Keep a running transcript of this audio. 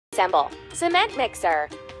assemble. Cement mixer.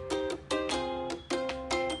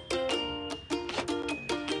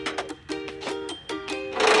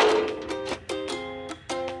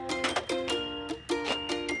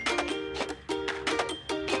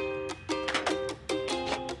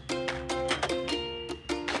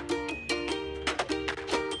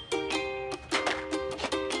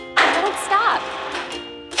 Don't stop.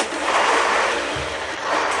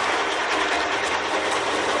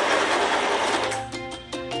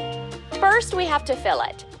 First, we have to fill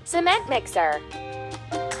it. Cement mixer.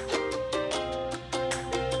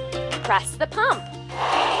 Press the pump.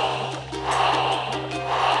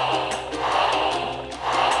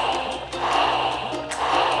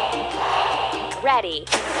 Ready.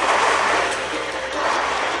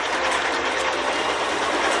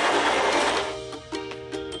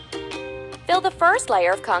 Fill the first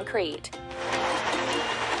layer of concrete.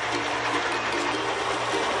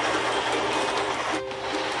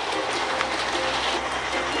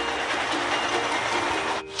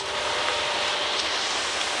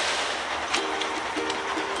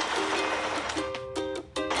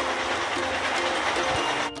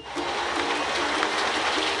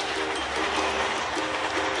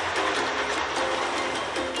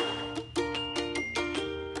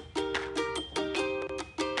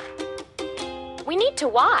 We need to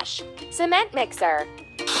wash. Cement mixer.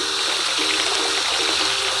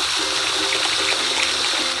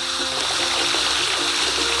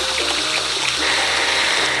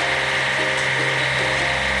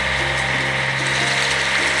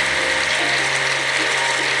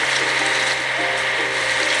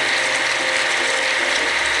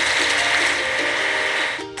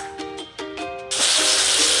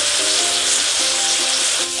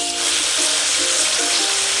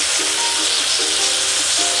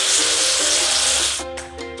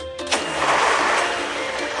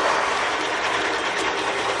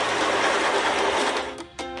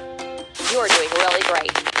 You're doing really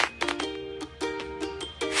great.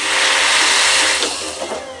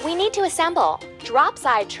 We need to assemble. Drop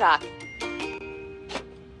side truck.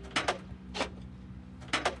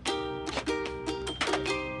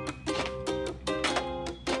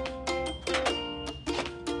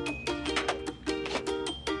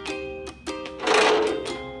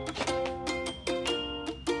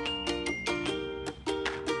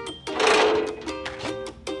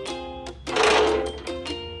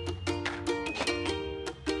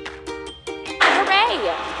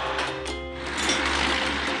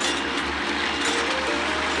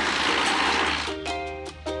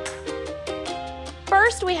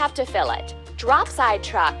 First, we have to fill it. Drop side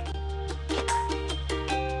truck.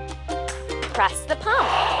 Press the pump.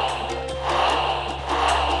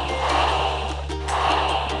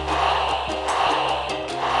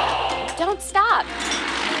 Don't stop.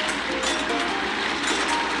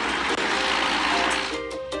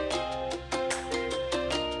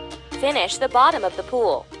 Finish the bottom of the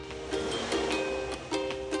pool.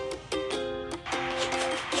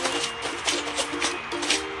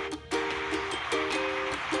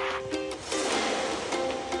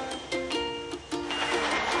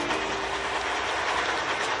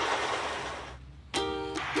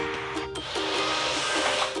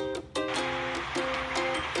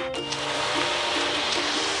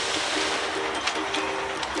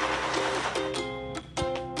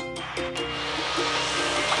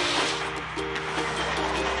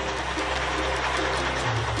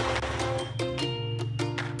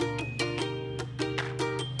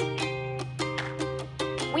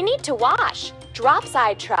 We need to wash. Drop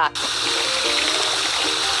side truck.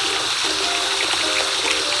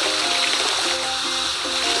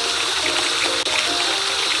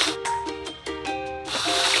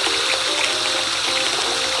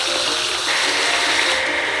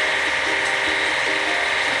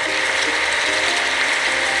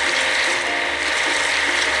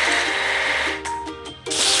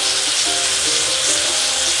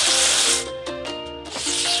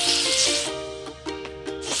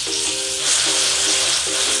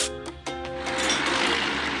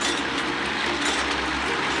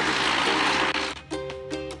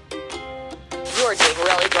 You're doing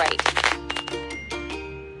really great.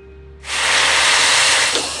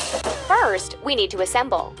 First, we need to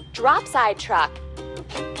assemble. Drop side truck.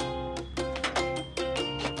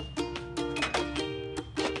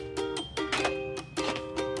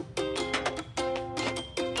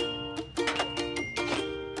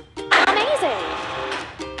 Amazing!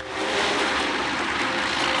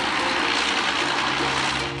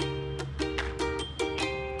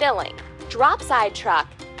 Filling. Drop side truck.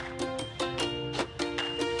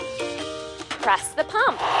 Press the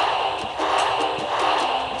pump.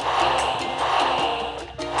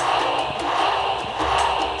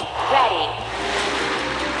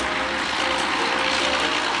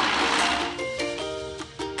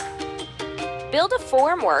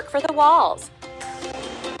 formwork for the walls.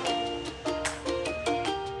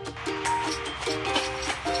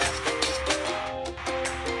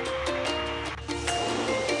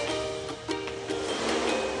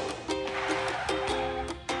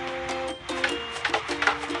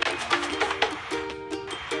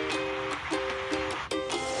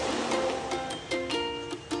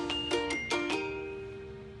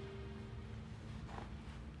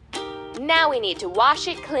 Now we need to wash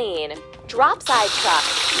it clean. Drop side truck.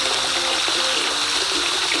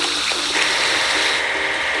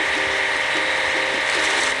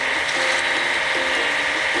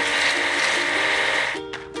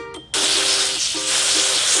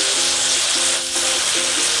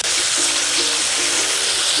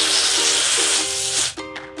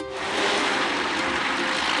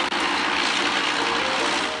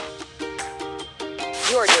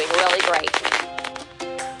 You're doing really great.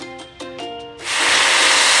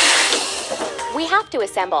 We have to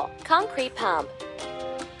assemble concrete pump.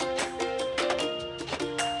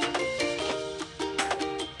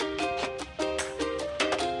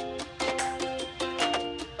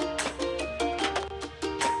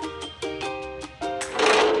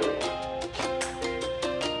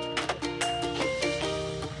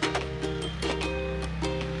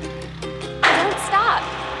 Don't stop.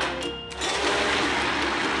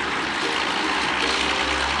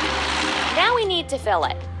 Now we need to fill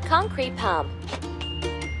it. Concrete pump.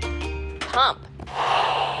 Pump.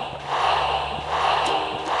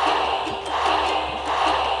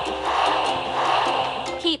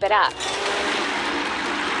 Keep it up.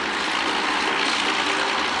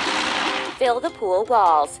 Fill the pool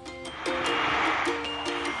walls.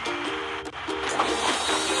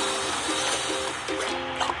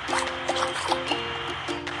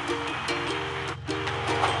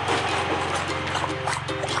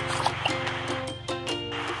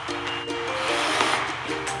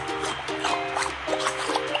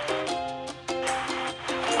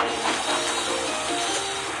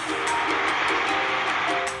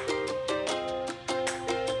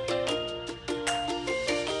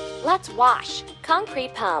 Let's wash.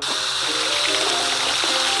 Concrete pump.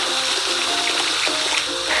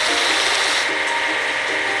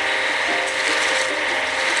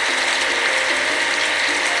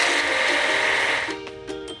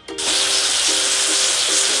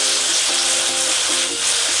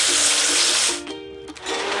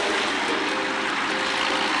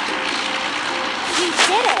 We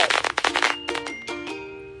did it!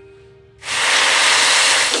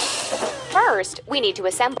 First, we need to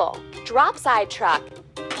assemble. Drop side truck.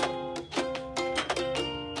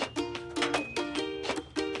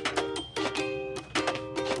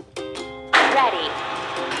 Ready.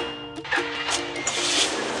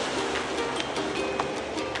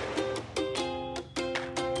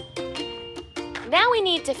 Now we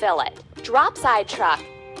need to fill it. Drop side truck.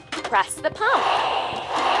 Press the pump.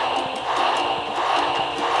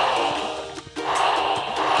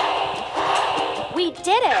 We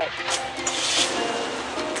did it!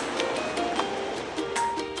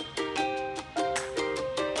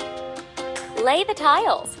 Lay the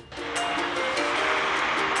tiles.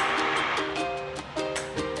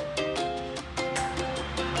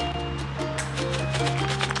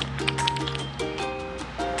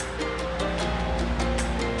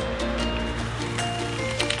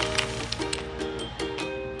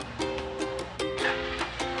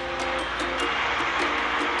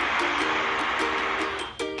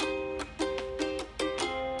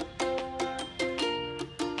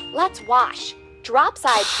 Let's wash. Drop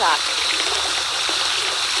side truck.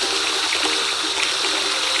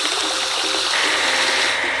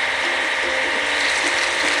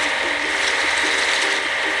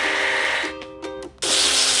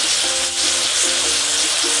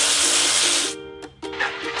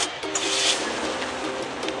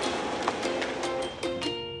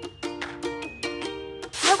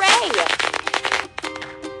 Hooray!